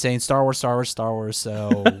in saying Star Wars.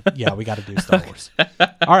 So yeah, we got to do Star Wars.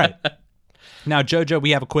 All right. Now, JoJo, we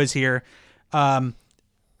have a quiz here. We're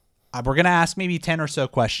gonna ask maybe 10 or so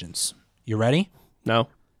questions. You ready? No.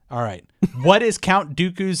 All right. What is Count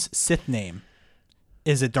Dooku's Sith name?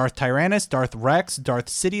 Is it Darth Tyrannus, Darth Rex, Darth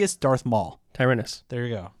Sidious, Darth Maul? Tyrannus. There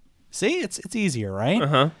you go. See, it's easier, right?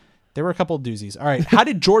 Uh-huh. There were a couple of doozies. All right. How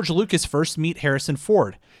did George Lucas first meet Harrison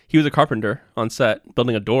Ford? He was a carpenter on set,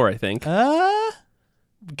 building a door, I think. Can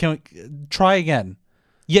we try again?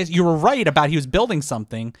 Yes, you were right about he was building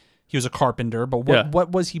something. He was a carpenter, but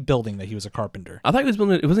what was he building that he was a carpenter? I thought he was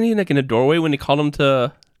building. Wasn't he like in a doorway when they called him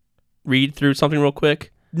to read through something real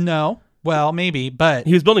quick? No. Well, maybe, but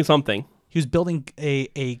he was building something. He was building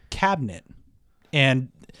a cabinet. And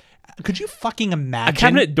could you fucking imagine a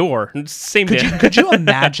cabinet door? Same thing. Could you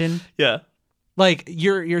imagine? Yeah. Like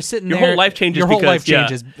you're sitting your there. Whole life changes. Your whole life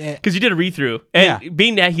changes because you did a read through, and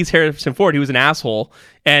being that he's Harrison Ford, he was an asshole,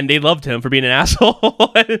 and they loved him for being an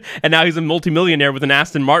asshole, and now he's a multimillionaire with an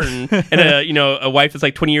Aston Martin and a wife that's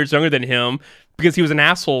like 20 years younger than him because he was an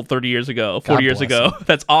asshole 30 years ago, 40 years ago.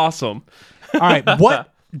 That's awesome. All right,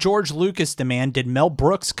 what George Lucas demand did Mel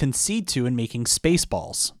Brooks concede to in making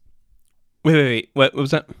Spaceballs? Wait. What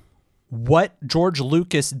was that? What George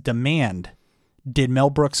Lucas demand did Mel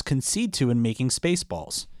Brooks concede to in making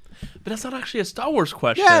Spaceballs? But that's not actually a Star Wars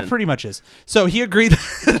question. Yeah, it pretty much is. So he agreed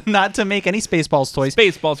not to make any Spaceballs toys.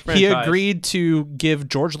 Spaceballs franchise. He agreed to give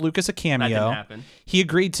George Lucas a cameo. That didn't happen. He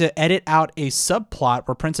agreed to edit out a subplot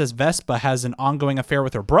where Princess Vespa has an ongoing affair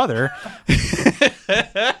with her brother.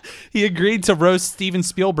 He agreed to roast Steven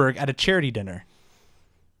Spielberg at a charity dinner.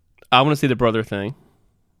 I want to see the brother thing.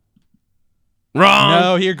 Wrong.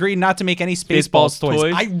 No, he agreed not to make any Spaceballs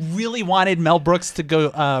toys. I really wanted Mel Brooks to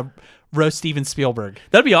go roast Steven Spielberg.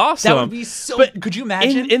 That'd be awesome. That would be so. But could you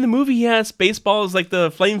imagine? In the movie, he has Spaceballs like the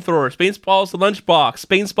flamethrower, Spaceballs the lunchbox,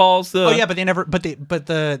 Spaceballs the. Oh yeah, but they never. But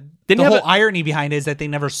the whole irony behind it is that they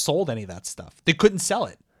never sold any of that stuff. They couldn't sell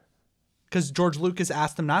it because George Lucas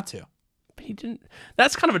asked them not to. He didn't.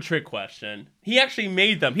 That's kind of a trick question. He actually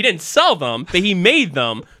made them. He didn't sell them, but he made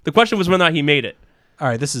them. The question was whether or not he made it. All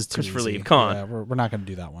right, this is too Christopher easy. Lee, come on. Yeah, we're not going to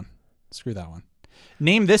do that one. Screw that one.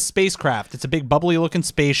 Name this spacecraft. It's a big bubbly-looking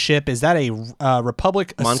spaceship. Is that a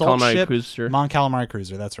Republic assault ship? Cruiser. Mon Calamari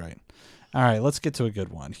cruiser. That's right. All right, let's get to a good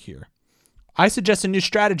one here. I suggest a new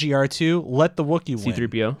strategy, R2. Let the Wookiee win.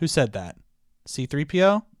 C-3PO. Who said that?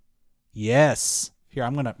 C-3PO? Yes. Here,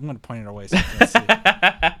 I'm gonna point it away so you can see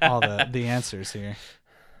all the answers here.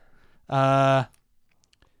 Where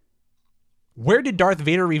did Darth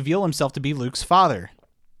Vader reveal himself to be Luke's father?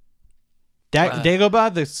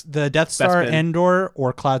 Dagobah, the Death Star, Bespin. Endor,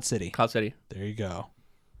 or Cloud City? Cloud City. There you go.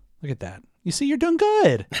 Look at that. You see, you're doing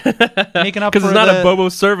good. Making up Because for it's not the- a Bobo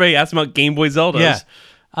survey asking about Game Boy Zeldas.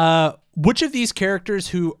 Yeah. Which of these characters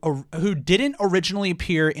who didn't originally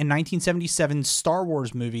appear in 1977's Star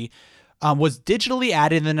Wars movie was digitally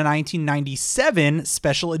added in the 1997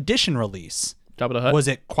 special edition release? Jabba the Hutt. Was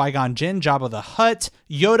it Qui-Gon Jinn, Jabba the Hutt,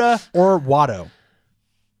 Yoda, or Watto?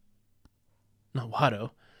 Not Watto.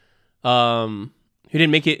 Who didn't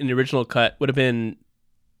make it in the original cut would have been.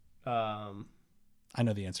 I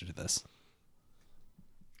know the answer to this.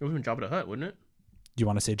 It would have been Jabba the Hutt, wouldn't it? Do you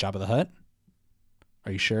want to say Jabba the Hutt?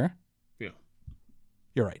 Are you sure? Yeah.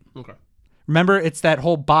 You're right. Okay. Remember, it's that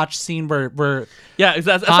whole botched scene where Yeah,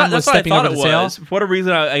 that's Han what was I stepping thought over it the sail? was. For whatever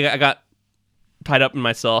reason, I got tied up in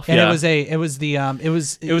myself. and yeah. it was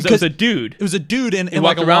a dude. It was a dude in He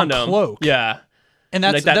like walked a around long him. cloak. Yeah. And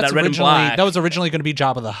that's Like that red and originally black. that was originally going to be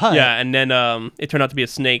Jabba the Hutt. Yeah, and then it turned out to be a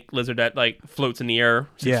snake lizard that like floats in the air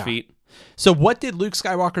 6 feet. So what did Luke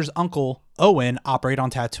Skywalker's uncle Owen operate on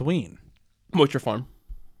Tatooine? Moisture farm.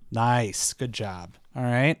 Nice, good job. All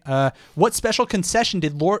right. What special concession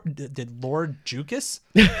did Lord Jukas?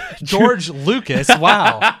 George Lucas?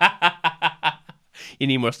 Wow. You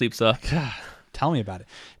need more sleep, sir. Tell me about it.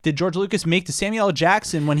 Did George Lucas make to Samuel L.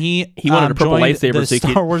 Jackson when he wanted a purple joined lightsaber the so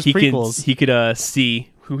Star Wars prequels? he could see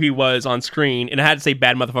who he was on screen, and it had to say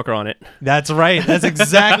 "bad motherfucker" on it. That's right. That's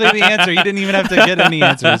exactly the answer. You didn't even have to get any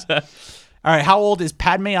answers. All right. How old is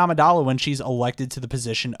Padme Amidala when she's elected to the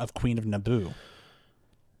position of Queen of Naboo?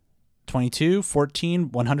 22,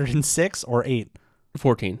 14, 106, or 8?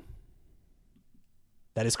 14.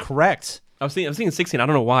 That is correct. I was thinking 16. I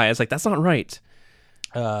don't know why. I was like, that's not right.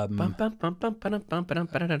 And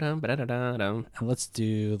let's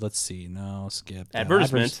see. No, skip.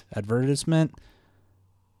 Advertisement. Advertisement.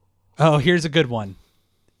 Oh, here's a good one.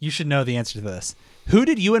 You should know the answer to this. Who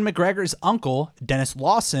did Ewan McGregor's uncle, Dennis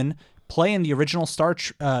Lawson, play in the original Star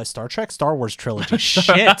Wars trilogy?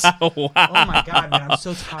 Shit. Wow. Oh my God, man. I'm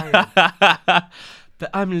so tired. But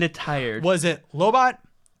I'm tired. Was it Lobot,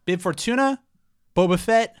 Bib Fortuna, Boba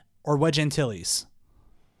Fett, or Wedge Antilles?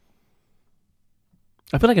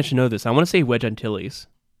 I feel like I should know this. I want to say Wedge Antilles.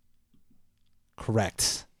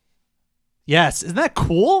 Correct. Yes. Isn't that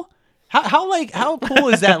cool? How cool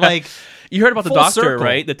is that? Like, You heard about the Full Doctor, circle.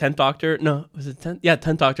 right? The 10th Doctor? No, was it 10th? Yeah,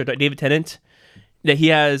 10th Doctor, David Tennant. That he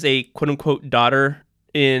has a quote-unquote daughter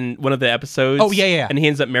in one of the episodes. Oh, yeah. And he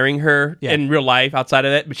ends up marrying her Yeah. in real life outside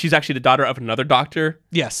of it, but she's actually the daughter of another doctor.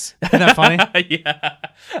 yes. Isn't that funny? Yeah.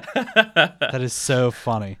 That is so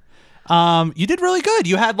funny. You did really good.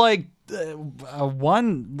 You had like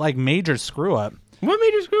one like major screw up. What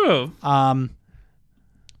made you screw up?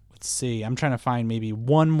 Let's see. I'm trying to find maybe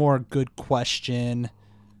one more good question.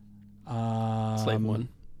 Slave one.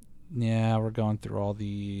 Yeah, we're going through all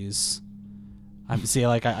these. I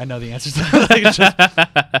know the answers.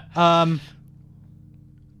 Like,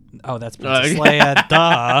 oh, that's Princess Leia.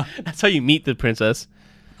 Duh. That's how you meet the princess.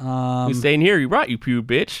 You staying here, you rot, you pure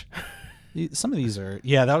bitch. Some of these are,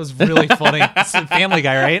 that was really funny. It's a Family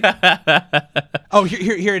Guy, right? Oh,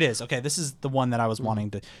 here it is. Okay, this is the one that I was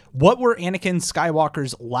wanting to. What were Anakin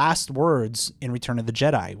Skywalker's last words in Return of the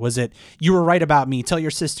Jedi? Was it, "You were right about me. Tell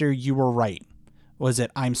your sister you were right"? Was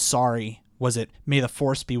it, "I'm sorry"? Was it, "May the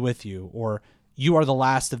Force be with you"? Or, "You are the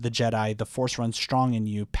last of the Jedi. The Force runs strong in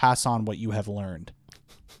you. Pass on what you have learned"?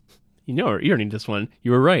 You already knew this one.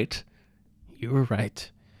 You were right. You were right.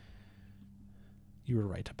 You were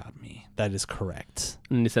right about me. That is correct.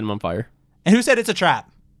 And then you set him on fire. And who said it's a trap?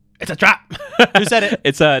 It's a trap. Who said it?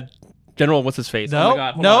 It's General, what's his face? No, Oh my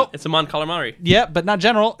God, hold no. on. It's Amon Calamari. Yeah, but not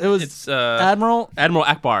General. It was It's Admiral. Admiral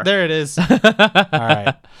Akbar. There it is. All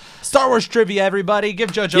right. Star Wars trivia, everybody. Give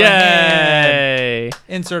JoJo a hand. Yay!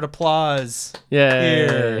 Insert applause Yay!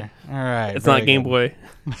 here. All right. It's very not Game good. Boy.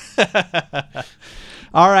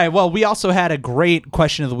 All right. Well, we also had a great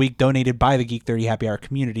question of the week donated by the Geek 30 Happy Hour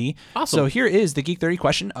community. Awesome. So here is the Geek 30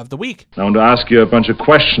 question of the week. I want to ask you a bunch of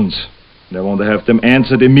questions, and I want to have them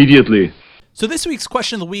answered immediately. So this week's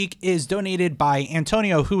question of the week is donated by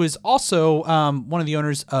Antonio, who is also one of the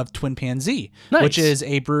owners of Twin Pan Z, Nice. which is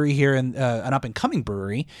a brewery here in an up and coming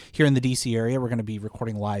brewery here in the DC area. We're going to be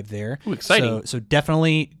recording live there. Ooh, exciting. So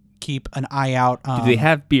definitely keep an eye out. Do they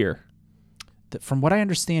have beer? From what I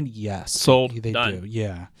understand, yes. Sold. They Done. do.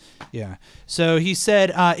 Yeah. Yeah. So he said,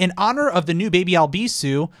 in honor of the new baby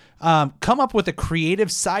Albisu, come up with a creative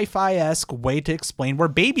sci-fi-esque way to explain where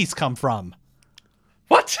babies come from.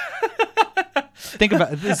 What? Think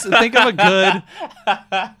about this. Think of a good.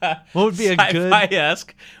 What would be a good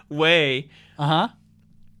sci-fi-esque way of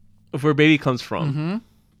where baby comes from?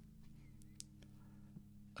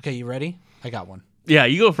 Okay, you ready? I got one. Yeah,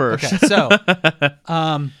 you go first. Okay, so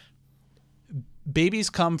babies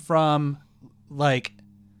come from like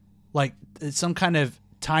some kind of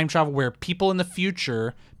time travel where people in the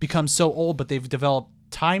future become so old, but they've developed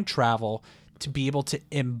time travel to be able to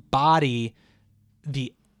embody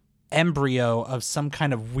the embryo of some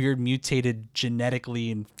kind of weird mutated genetically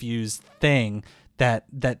infused thing that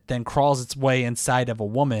then crawls its way inside of a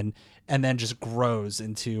woman and then just grows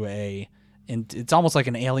into and it's almost like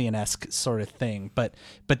an alien-esque sort of thing, but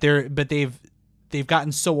they've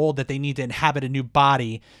gotten so old that they need to inhabit a new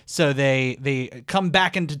body, so they come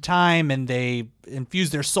back into time and they infuse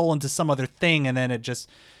their soul into some other thing, and then it just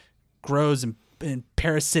grows in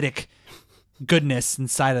parasitic goodness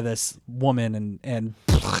inside of this woman, and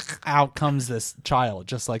out comes this child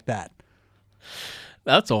just like that.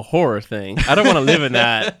 That's a horror thing. I don't want to live in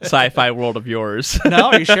that sci-fi world of yours. No,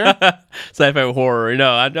 are you sure? Sci-fi horror. No,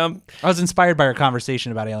 I was inspired by our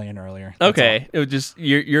conversation about Alien earlier. Okay, it was just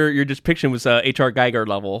your depiction was H.R. Geiger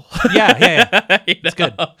level. Yeah. It's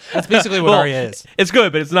good. That's basically what Arya is. It's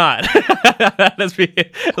good, but it's not. Let's be.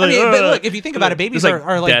 But look, if you think about it, babies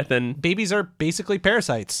are like death and babies are basically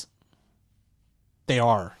parasites. They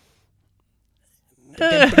are.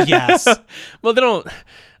 Yes. Well, they don't.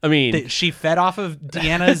 I mean, she fed off of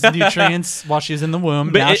Deanna's nutrients while she was in the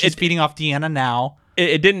womb. Now she's feeding off Deanna now.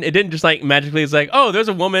 It didn't just like magically. It's like, oh, there's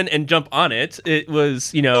a woman and jump on it. It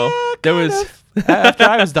was, there was. After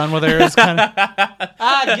I was done with her, it was kind of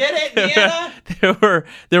get it, Deanna.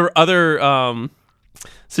 There were other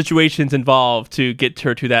situations involved to get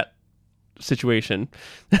her to that situation.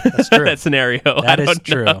 That's true. That scenario. That is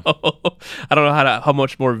true. I don't know how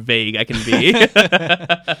much more vague I can be.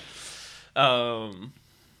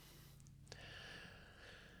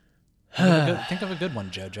 Think of a good one,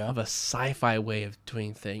 JoJo. Of a sci-fi way of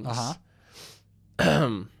doing things.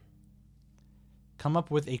 Come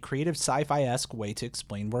up with a creative sci-fi-esque way to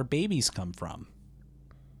explain where babies come from.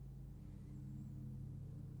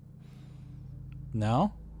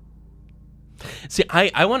 No? See,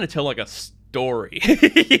 I want to tell like a story, Do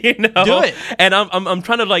it. And I'm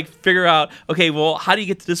trying to like figure out, okay, well, how do you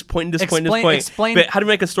get to this point, Explain. But how to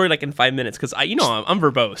make a story like in 5 minutes? Because I'm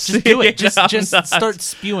verbose. Just do it. Just start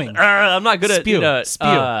spewing. I'm not good Spew. at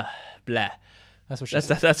Spew. blah. That's what she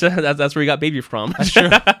said. That's where you got baby from. That's true.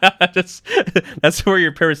 That's where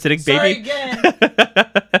your parasitic baby. Again.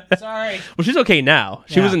 Sorry. Well, she's okay now.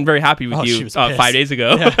 She wasn't very happy with you 5 days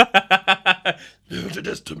ago. Yeah. You did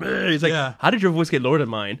this to me. He's like, how did your voice get lower than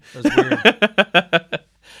mine? That was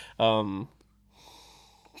weird.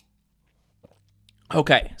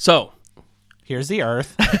 Okay, so here's the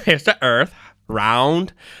Earth. Here's the Earth,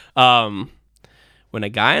 round. When a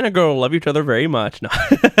guy and a girl love each other very much, no.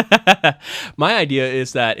 My idea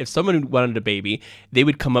is that if someone wanted a baby, they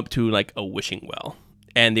would come up to like a wishing well,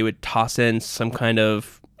 and they would toss in some kind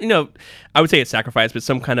of, I would say a sacrifice, but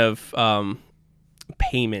some kind of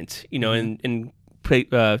payment, and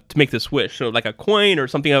to make this wish. So like a coin or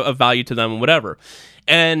something of value to them, whatever.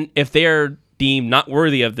 And if they're deemed not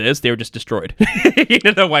worthy of this, they're just destroyed.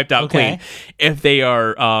 They're wiped out clean. If they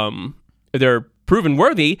are, they're proven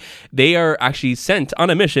worthy, they are actually sent on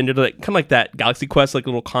a mission to like kind of like that Galaxy Quest, like a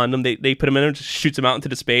little condom. They put them in and just shoots them out into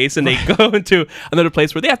the space, and they go into another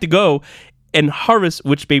place where they have to go and harvest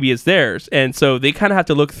which baby is theirs. And so they kind of have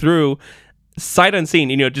to look through sight unseen,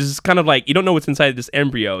 just kind of like, you don't know what's inside this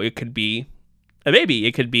embryo. It could be a baby,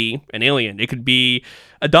 it could be an alien, it could be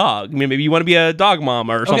a dog. I mean, maybe you want to be a dog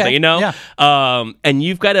mom or something, Yeah. And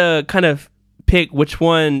you've got to kind of pick which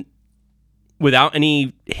one, without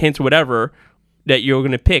any hints or whatever, that you're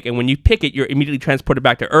going to pick. And when you pick it, you're immediately transported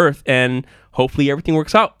back to Earth, and hopefully everything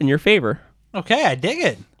works out in your favor. Okay, I dig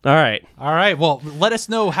it. All right. Well, let us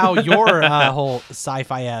know how your whole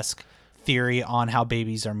sci-fi-esque theory on how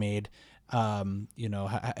babies are made, how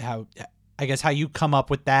I guess how you come up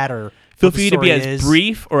with that, or feel free to be as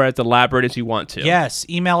brief or as elaborate as you want to. Yes,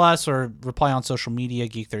 email us or reply on social media.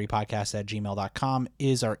 geek30podcast@gmail.com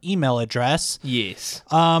is our email address. Yes.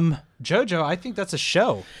 JoJo, I think that's a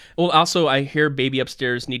show. Well, also, I hear baby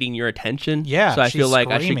upstairs needing your attention. Yeah, so I feel like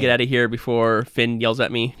I should get out of here before Finn yells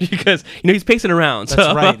at me because he's pacing around.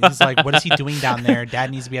 That's right. He's like, "What is he doing down there? Dad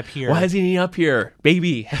needs to be up here. Why is he up here,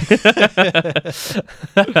 baby?"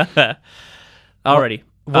 Alrighty.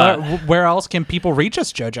 Where else can people reach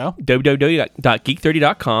us, JoJo?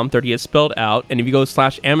 www.geek30.com. 30 is spelled out. And if you go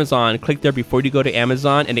 /Amazon, click there before you go to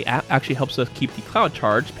Amazon. And it actually helps us keep the cloud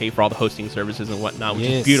charge, pay for all the hosting services and whatnot, which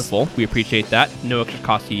is beautiful. We appreciate that. No extra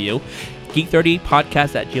cost to you.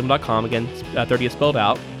 geek30podcast@gmail.com. Again, 30 is spelled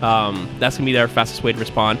out. That's going to be our fastest way to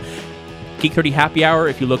respond. Geek 30 Happy Hour,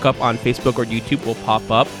 if you look up on Facebook or YouTube, will pop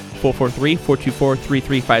up.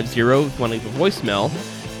 443-424-3350 if you want to leave a voicemail.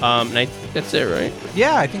 And I think that's it, right?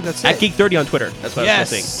 Yeah, I think that's it. At Geek30 on Twitter. That's what I was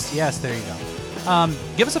saying. Yes, there you go.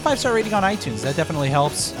 Give us a 5-star rating on iTunes. That definitely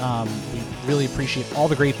helps. We really appreciate all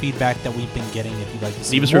the great feedback that we've been getting. If you'd like to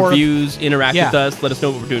see leave us more reviews, interact with us, let us know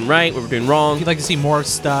what we're doing right, what we're doing wrong. If you'd like to see more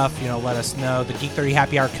stuff, let us know. The Geek 30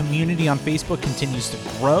 Happy Hour community on Facebook continues to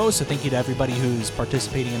grow, so thank you to everybody who's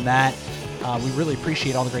participating in that. We really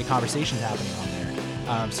appreciate all the great conversations happening on there.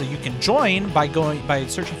 So you can join by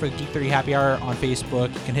searching for the Geek 30 Happy Hour on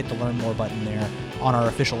Facebook. You can hit the Learn More button there on our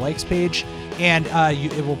official likes page, and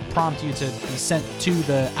it will prompt you to be sent to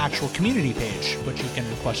the actual community page, which you can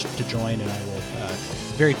request to join, and I will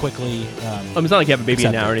very quickly. It's not like you have a baby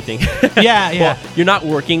now or anything. Yeah. Well, you're not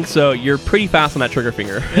working, so you're pretty fast on that trigger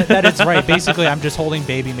finger. That is right. Basically, I'm just holding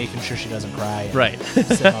baby, making sure she doesn't cry. Right.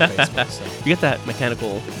 Sit on Facebook, so. You got that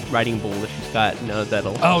mechanical riding bull that she's got.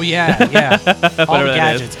 That'll. Oh yeah. All the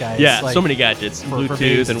gadgets, guys. Yeah, so many gadgets,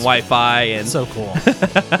 Bluetooth and Wi-Fi, and so cool.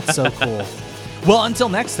 It's so cool. Well, until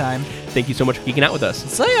next time. Thank you so much for geeking out with us.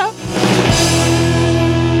 See ya.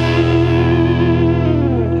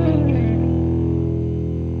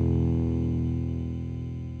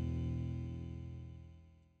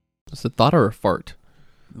 Is it thought or a fart?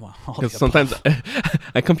 Well, because sometimes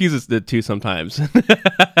I confuse the two sometimes.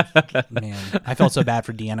 Man, I felt so bad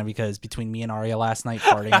for Deanna because between me and Arya last night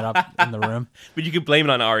farting it up in the room. But you could blame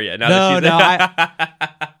it on Arya.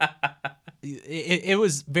 It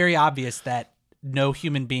was very obvious that no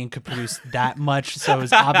human being could produce that much, so it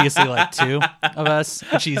was obviously like two of us.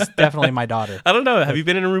 And she's definitely my daughter. I don't know. Have you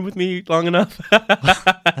been in a room with me long enough?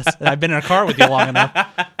 I've been in a car with you long enough.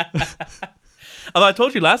 Although I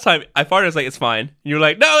told you last time, I farted, I was like, it's fine. And you were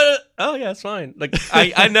like, no. Oh yeah, it's fine. Like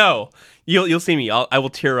I know. You'll see me. I will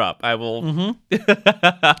tear up. I will. Mm-hmm.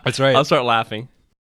 That's right. I'll start laughing.